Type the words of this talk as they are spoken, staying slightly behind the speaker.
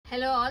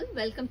Hello all,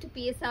 welcome to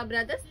PSR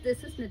Brothers.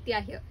 This is Nitya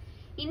here.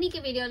 இன்னைக்கு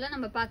வீடியோல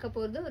நம்ம பார்க்க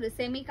போறது ஒரு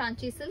செமி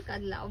காஞ்சி சில்க்.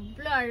 அதுல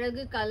அவ்ளோ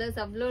அழகு கலர்ஸ்,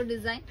 அவ்ளோ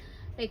டிசைன்.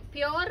 லைக்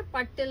பியூர்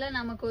பட்டுல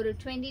நமக்கு ஒரு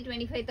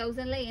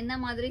 20-25,000ல என்ன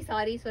மாதிரி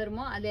sarees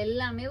வருமோ அது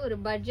எல்லாமே ஒரு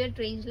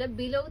பட்ஜெட் ரேஞ்ச்ல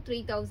below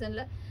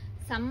 3,000ல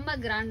செம்ம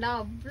கிராண்டா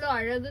அவ்ளோ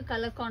அழகு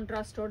கலர்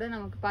கான்ட்ராஸ்டோட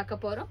நமக்கு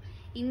பார்க்க போறோம்.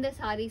 இந்த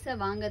sarees-ஐ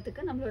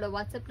வாங்குறதுக்கு நம்மளோட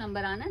வாட்ஸ்அப்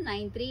நம்பரான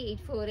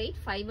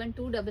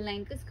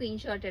 9384851299க்கு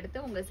ஸ்கிரீன்ஷாட்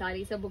எடுத்து உங்க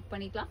sarees-ஐ புக்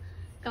பண்ணிக்கலாம்.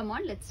 Come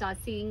on, let's start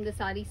seeing the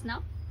sarees now.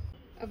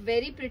 A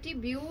very pretty,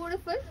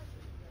 beautiful,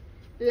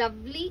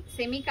 lovely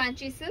semi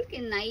kanchi silk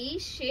in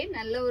nice shade.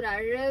 Nalla or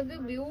alagu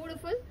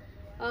beautiful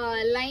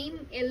lime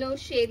yellow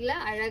shade la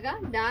alaga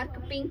dark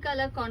pink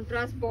color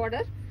contrast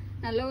border.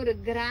 Nalla or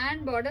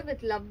grand border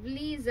with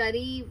lovely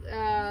zari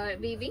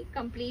weaving.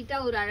 Complete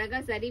or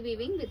alaga zari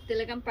weaving with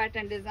tilakam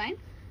pattern design.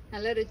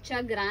 Nalla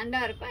richa grand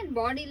ah irukum and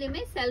body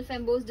lime self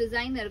embossed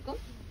design irukum.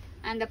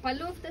 And the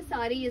pallu of the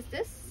saree is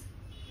this.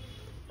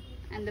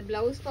 And the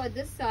blouse for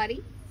this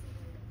saree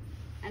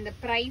and the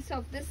price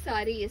of this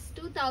saree is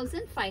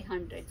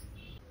 2,500.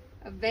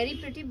 A very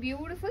pretty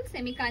beautiful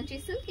semi kanchi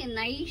silk in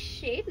nice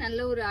shade.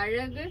 Nalla or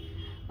alagu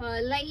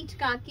light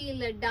khaki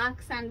illa dark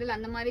sandal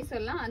andha mari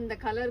solla and the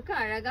color ku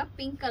alaga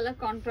pink color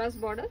contrast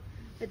border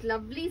with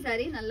lovely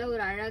saree. Nalla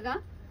or alaga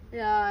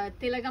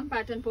tilagam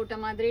pattern pota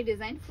madri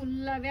design full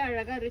ave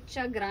alaga rich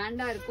grand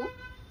ah irukum.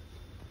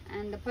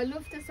 And the pallu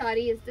of the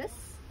saree is this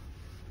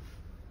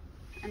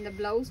and the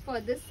blouse for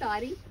this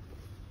saree.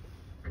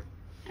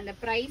 And the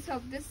price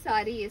of this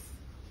saree is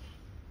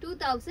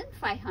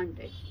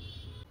 2,500.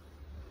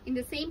 In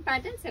the same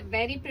patterns, a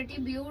very pretty,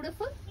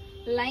 beautiful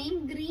lime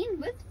green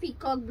with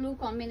peacock blue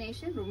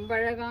combination. Romba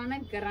alagana,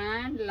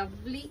 grand,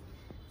 lovely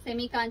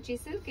semi kanchi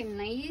silk in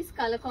nice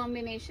color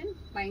combination.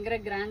 Bayangara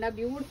grand,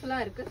 beautiful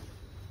ah irukku.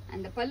 And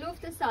the pallu of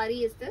the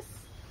saree is this.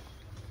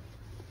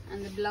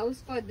 And the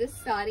blouse for this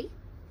saree.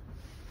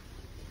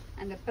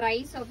 And the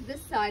price of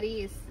this saree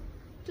is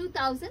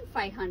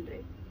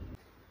 2,500.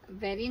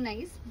 Very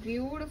nice,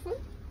 beautiful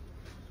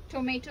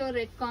tomato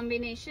red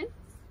combination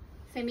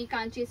semi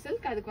kanchi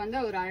silk. Adukku vanda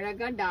or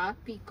alaga dark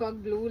peacock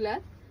blue la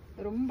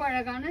romba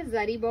alagana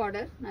zari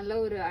border, nalla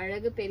or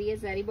alagu periya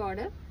zari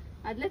border,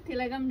 adla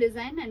tilagam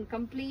design and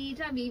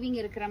complete weaving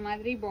irukra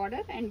madri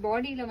border. And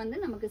body la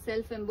vanda namakku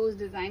self embossed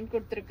design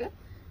kuduthirukku.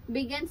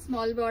 Big and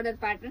small border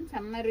pattern,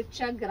 samma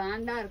rich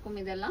grand ah irukum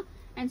idella.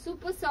 And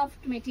super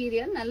soft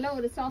material, nalla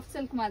or soft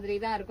silk madri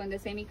da irukum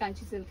the semi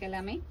kanchi silk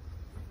ellame.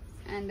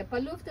 And the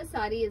pallu of the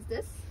saree is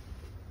this.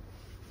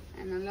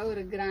 And nalla or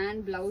grand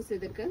blouse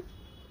idukku.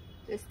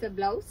 This is the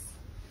blouse.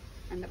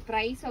 And the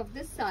price of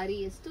this saree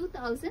is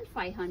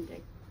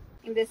 2,500.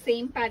 In the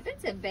same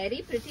patterns, a very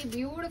pretty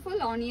beautiful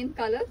onion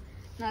color.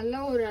 Nalla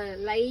or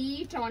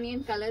light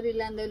onion color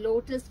illa and the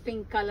lotus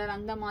pink color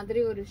andha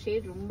madri or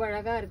shade romba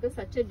alaga irukku.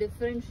 Such a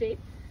different shade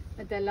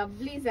with a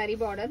lovely zari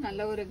border.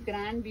 Nalla or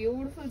grand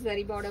beautiful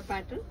zari border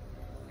pattern.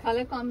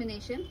 Color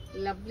combination,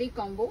 lovely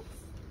combo.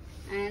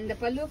 And the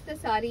pallu of the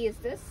saree is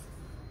this.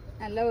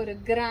 Nalla or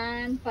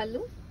grand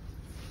pallu.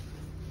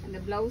 And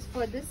the blouse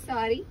for this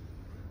saree.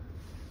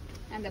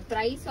 And the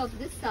price of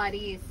this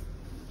saree is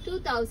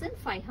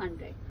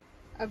 2,500.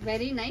 A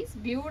very nice,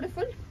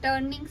 beautiful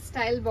turning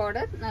style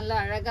border. Nalla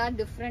alaga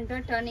different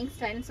turning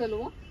style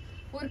solluvom.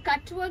 Or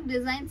cut work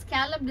design,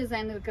 scallop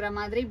design irukra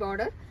madri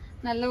border.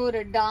 Nalla or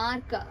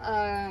dark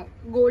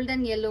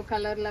golden yellow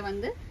color la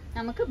vandu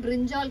நமக்கு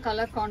brinjal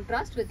color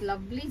contrast with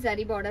lovely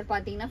zari border.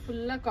 பாத்தீங்கன்னா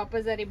full copper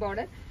zari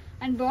border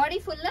and body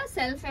full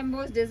self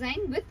embossed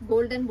design with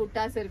golden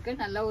buttas இருக்கு.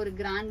 நல்ல ஒரு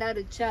கிராண்டா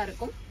ரிச்சா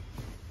இருக்கும்.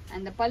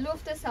 And the pallu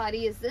of the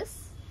saree is this.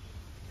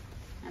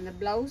 And the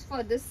blouse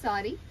for this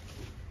saree.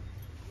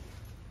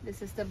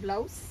 This is the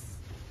blouse.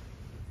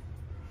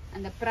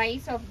 And the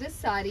price of this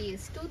saree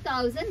is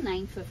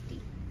 2,950.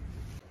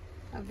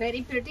 A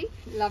very pretty,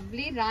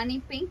 lovely Rani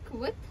pink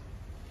with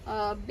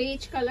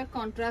beige color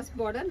contrast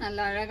border.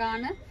 நல்ல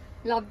அழகான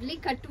lovely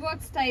cut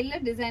work style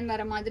design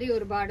வர மாதிரி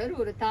ஒரு border,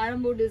 ஒரு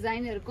தாழம்பூ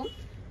design இருக்கும்.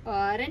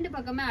 ரெண்டு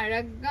பக்கமே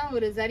அழகா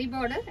ஒரு zari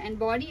border and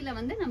bodyல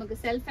வந்து நமக்கு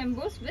self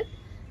embossed with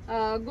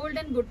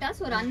golden buttas,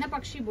 ஒரு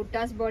அன்னபக்ஷி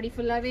buttas body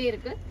full-ஆவே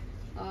இருக்கு.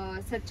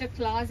 such a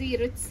classy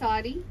rich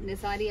saree. இந்த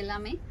saree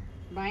எல்லாமே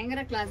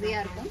பயங்கர classy-ஆ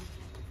இருக்கும்.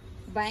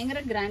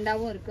 பயங்கர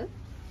கிராண்டாவும் இருக்கு.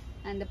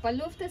 And the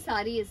pallu of the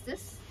saree is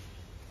this.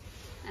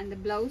 And the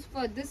blouse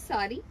for this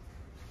saree.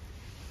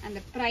 And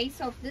the price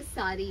of this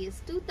saree is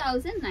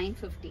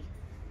 2,950.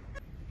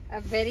 A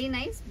very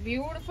nice,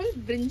 beautiful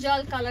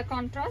brinjal color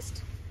contrast.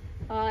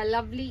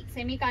 Lovely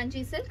semi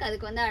kanchi silk.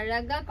 Adukku vanda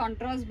alaga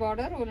contrast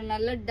border. Oru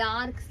nalla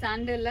dark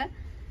sandal la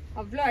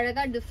avlo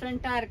alaga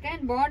different ah irukku.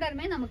 And border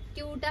me namak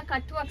cute ah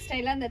cut work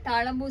style and the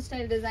thalambu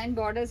style design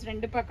borders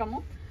rendu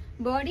pakkamum.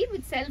 Body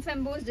with self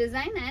embossed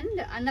design and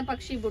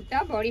annapakshi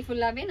butta. Body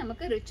full ave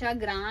namakku rich ah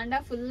grand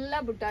ah full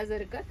ah buttas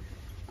irukku.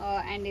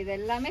 And இது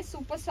எல்லாமே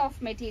super soft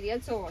material,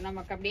 so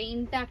நமக்கு அப்படியே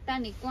இன்டாக்டா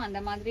நிக்கும் அந்த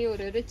மாதிரி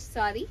ஒரு rich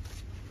saree.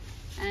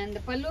 And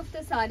the pallu of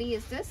the saree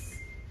is this.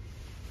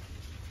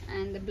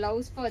 And the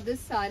blouse for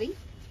this saree.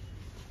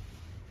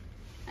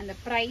 And the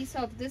price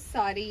of this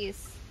saree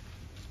is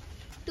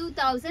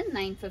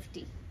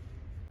 2950.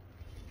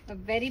 A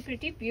very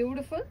pretty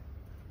beautiful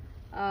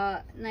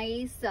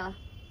nice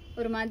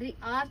ஒரு மாதிரி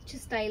arch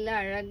ஸ்டைல்ல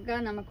அழகா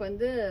நமக்கு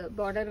வந்து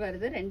border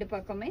வருது ரெண்டு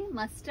பக்கமே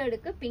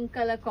மஸ்டர்டுக்கு பிங்க்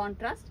கலர்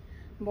கான்ட்ராஸ்ட்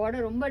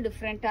border ரொம்ப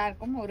டிஃபரெண்டா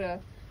இருக்கும் ஒரு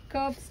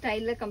curve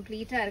ஸ்டைல்ல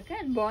கம்ப்ளீட்டா இருக்கு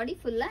and body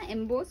full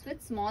embossed with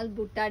small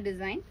butta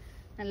design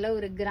நல்ல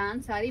ஒரு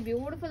grand saree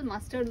beautiful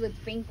mustard with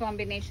pink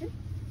combination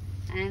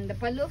and the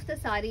pallu of the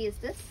saree is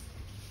this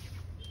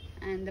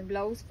and the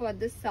blouse for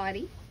this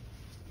saree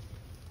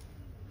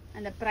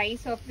and the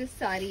price of this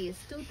saree is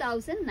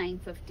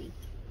 2950.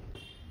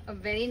 A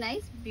very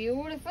nice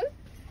beautiful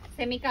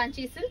semi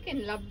kanchi silk in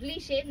lovely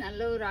shade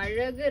நல்ல ஒரு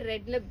அழகு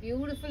ரெட்ல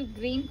beautiful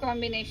green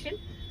combination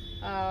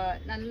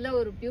நல்ல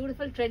ஒரு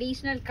beautiful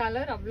traditional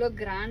color அவ்ளோ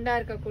கிராண்டா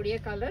இருக்கக்கூடிய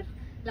color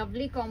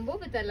lovely combo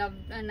with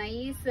a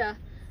nice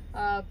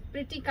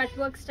pretty cut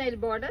work style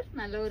border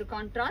நல்ல ஒரு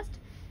contrast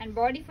and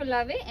body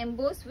fullaவே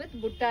embossed with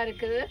butta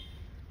இருக்குது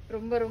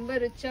ரொம்ப ரொம்ப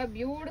ரிச்சா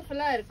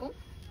பியூட்டிஃபுல்லா இருக்கும்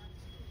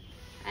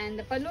and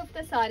the pallu of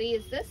the saree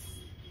is this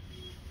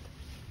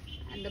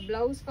and the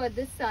blouse for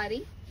this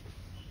saree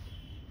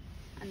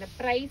and the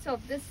price of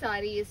this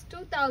saree is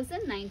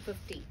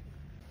 2950.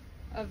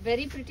 A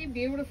very pretty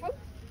beautiful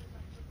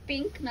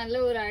pink நல்ல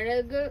ஒரு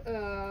அழகு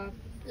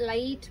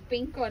light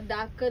pink or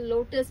darker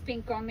lotus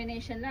pink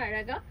combination ல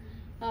அழகா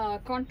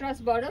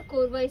contrast border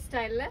kurvai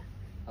style ல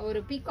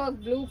ஒரு peacock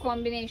blue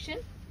combination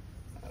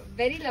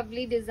very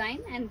lovely design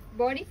and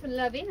body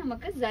fullaவே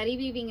நமக்கு zari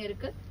weaving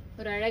இருக்கு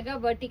ஒரு அழகா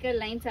vertical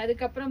lines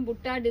அதுக்கு அப்புறம்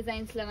butta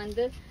designsல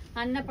வந்து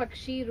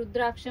அன்னபக்ஷி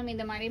ருத்ராட்சம்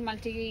இந்த மாதிரி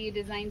multi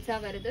designs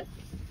வருது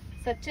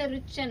such a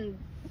rich and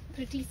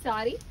pretty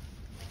saree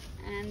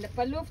and the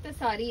pallu of the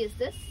saree is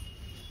this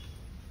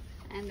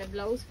and the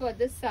blouse for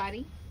this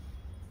saree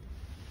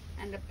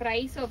and the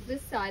price of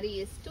this saree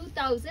is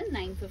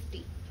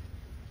 2950.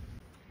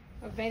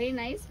 A very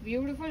nice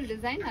beautiful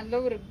design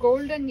நல்ல ஒரு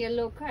golden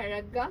yellow க்கு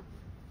அழகா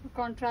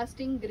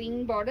contrasting green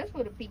border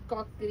or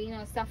peacock green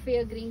or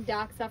sapphire green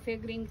dark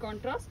sapphire green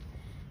contrast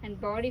and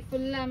body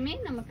fullaமே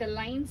நமக்கு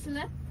linesல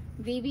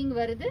weaving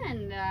வருது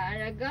and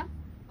அழகா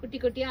குட்டி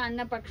குட்டியா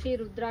அன்னபக்ஷி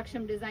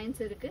ருத்ராட்சம்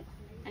designs இருக்கு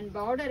and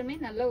borderமே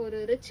நல்ல ஒரு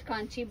rich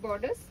kanchi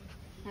borders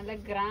நல்ல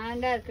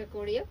கிராண்டா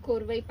இருக்கக்கூடிய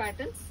கோர்வை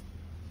patterns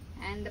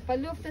and the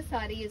pallu of the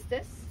saree is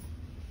this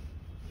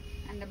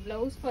and the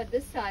blouse for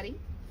this saree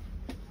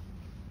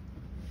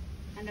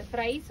and the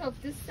price of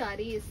this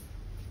saree is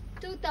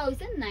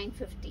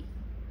 2950.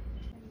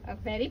 A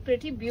very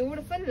pretty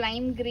beautiful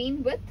lime green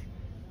with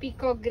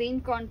peacock green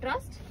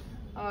contrast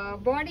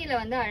bodyல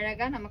வந்து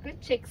அழகா நமக்கு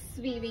checks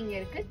weaving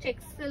இருக்கு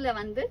checksல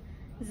வந்து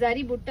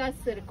zari buttas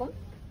இருக்கும்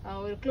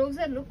ஒரு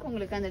closer look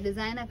உங்களுக்கு அந்த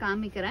டிசைனை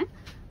காமிக்கிறேன்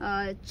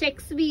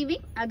checks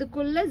weaving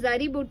அதுக்குள்ள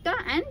zari butta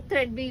and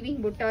thread weaving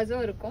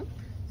buttasம் இருக்கும்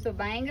so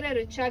பயங்கர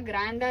ரிச்சா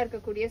கிராண்டா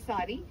இருக்கக்கூடிய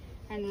saree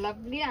and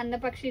lovely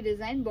annapakshi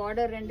design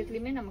border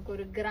ரெண்டுத்துலயுமே நமக்கு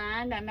ஒரு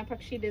grand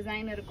அன்னபக்ஷி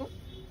டிசைன் இருக்கும்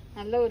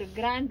நல்ல ஒரு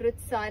grand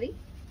rich saree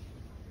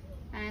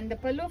and the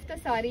pallu of the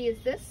saree is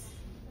this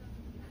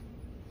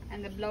and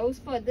the blouse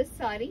for this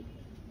saree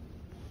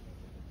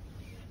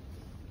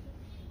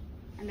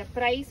and the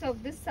price of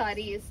this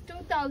saree is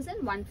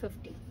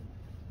 2150.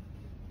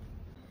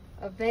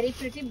 A very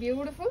pretty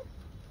beautiful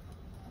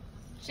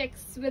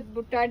checks with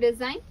butta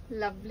design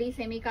lovely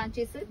semi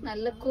kanchi silk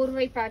nalla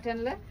kurvai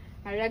pattern la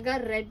alaga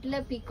red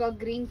la peacock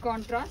green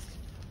contrast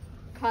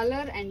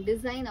color and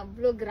design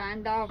avlo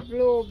grand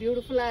avlo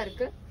beautiful ah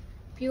irukku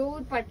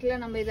pure patla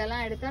நம்ம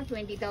இதெல்லாம் எடுத்தா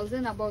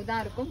 20000 above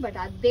தான் இருக்கும் but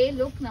அதே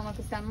look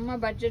நமக்கு செம்ம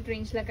budget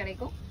range ல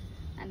கிடைக்கும்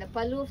and the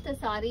pallu of the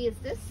saree is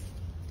this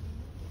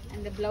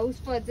and the blouse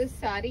for this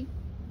saree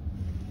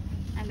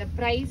and the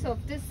price of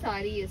this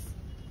saree is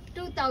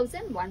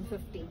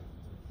 2150.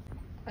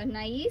 A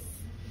nice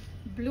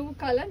blue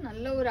color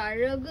நல்ல ஒரு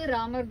அழகு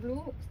ராமர்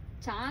blue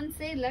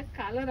சான்ஸே இல்ல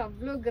கலர்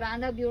அவ்ளோ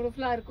கிராண்டா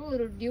பியூட்டிஃபுல்லா இருக்கு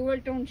ஒரு dual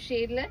tone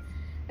shadeல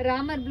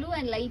Ramar blue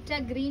and lighter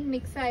green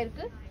mix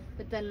ஆயிருக்கு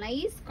with a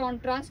nice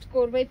contrast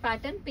korvai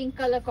pattern pink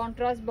color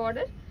contrast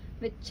border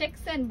with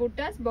checks and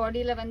buttas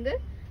body la vandu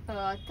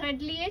thread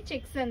liye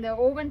checks and the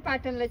oven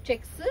pattern la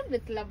checks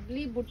with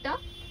lovely butta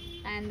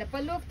and the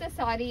pallu of the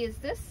saree is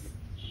this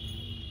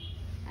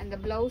and the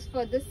blouse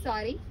for this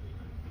saree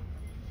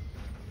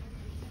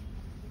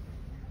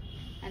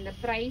and the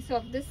price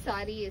of this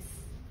saree is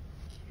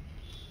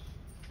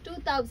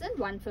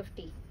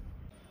 2150.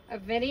 A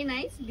very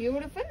nice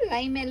beautiful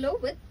lime yellow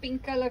with pink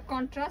color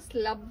contrast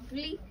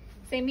lovely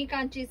semi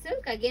kanchi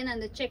silk again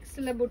and the checks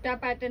la butta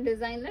pattern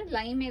design la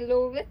lime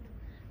yellow with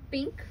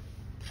pink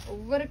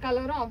over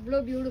color avlo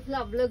beautiful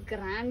avlo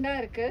grand ah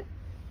irukku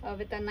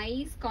with a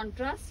nice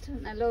contrast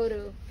nalla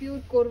oru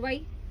pure korvai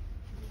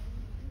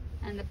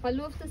and the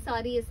pallu of the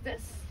saree is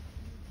this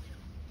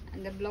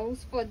and the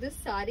blouse for this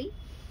saree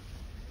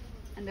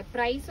and the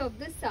price of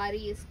this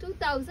saree is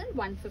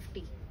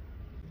 2150.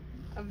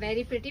 A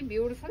very pretty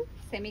beautiful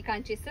semi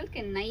kanchi silk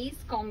in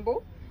nice combo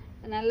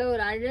நல்ல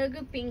ஒரு அழகு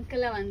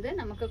பிங்க்ல வந்து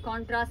நமக்கு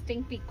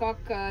contrasting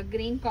peacock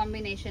green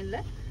காம்பினேஷன்ல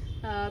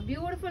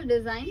beautiful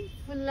design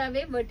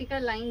ஃபுல்லாவே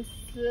vertical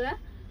லைன்ஸ்ல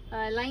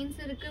lines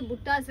irukku,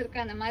 buttas irukku,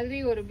 and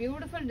madri oru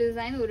beautiful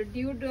design, oru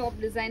dewdrop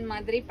design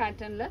madri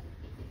pattern la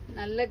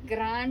nalla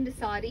grand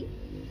saree.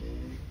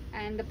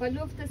 And the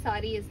pallu of the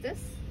saree is this,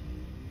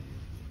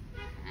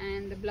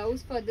 and the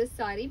blouse for this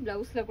saree,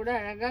 blouse la kuda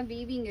alaga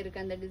weaving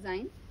irukku and the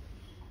design.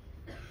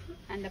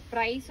 And the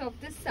price of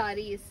this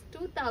saree is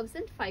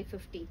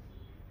 2550.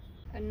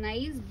 A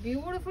nice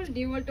beautiful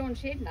dual tone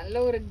shade,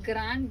 nalla oru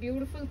grand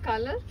beautiful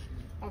color.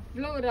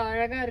 அவ்வளோ ஒரு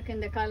அழகா இருக்கு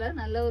இந்த colour.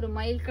 நல்ல ஒரு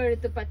மயில்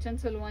கழுத்து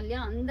பச்சைன்னு சொல்லுவோம் இல்லையா,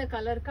 அந்த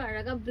கலருக்கு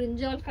அழகா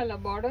பிரிஞ்சால்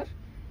கலர் பார்டர்,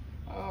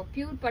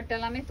 பியூர் பட்டு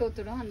எல்லாமே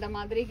தோத்துடும், அந்த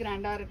மாதிரி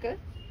கிராண்டா இருக்கு.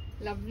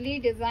 லவ்லி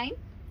டிசைன்,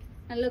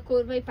 நல்ல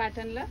கோர்வை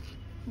பேட்டர்ன்ல,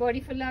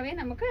 பாடி ஃபுல்லாவே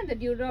நமக்கு அந்த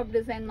டியூட்ராப்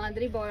டிசைன்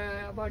மாதிரி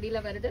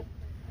பாடியில வருது.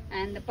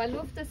 And the pallu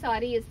of the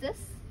saree is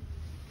this,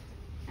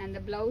 and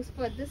the blouse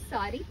for this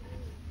saree,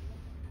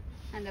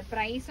 and the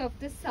price of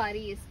this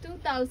saree is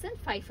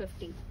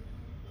 2550.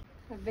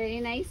 Very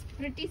nice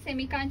pretty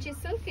semi kanchi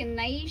silk in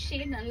nice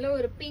shade, நல்ல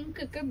ஒரு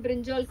பிங்க்குக்கு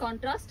brinjal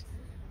contrast,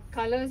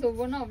 colors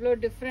ஒவ்வொன்றும் அவ்வளோ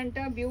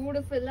டிஃப்ரெண்டா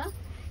பியூட்டிஃபுல்லா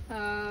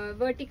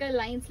vertical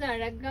linesல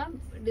அழகா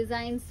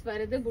designs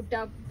வருது.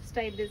 புட்டா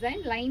style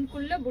design,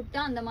 லைன்குள்ள புட்டா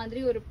அந்த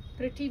மாதிரி ஒரு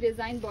pretty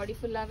design body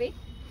ஃபுல்லாவே.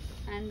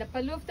 And the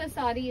pallu of the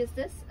saree is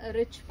this, a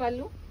rich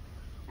pallu,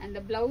 and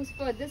the blouse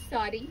for this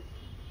saree,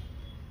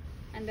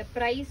 and the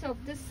price of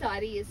this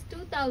saree is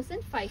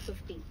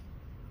 2550.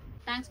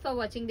 Thanks for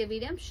watching the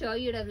video. I'm sure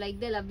you'd have liked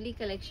the lovely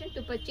collection.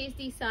 To purchase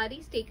these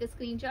sarees, take a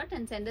screenshot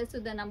and send us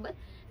to the number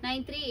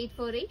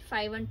 93848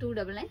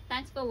 51299.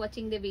 Thanks for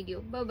watching the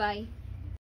video. Bye bye.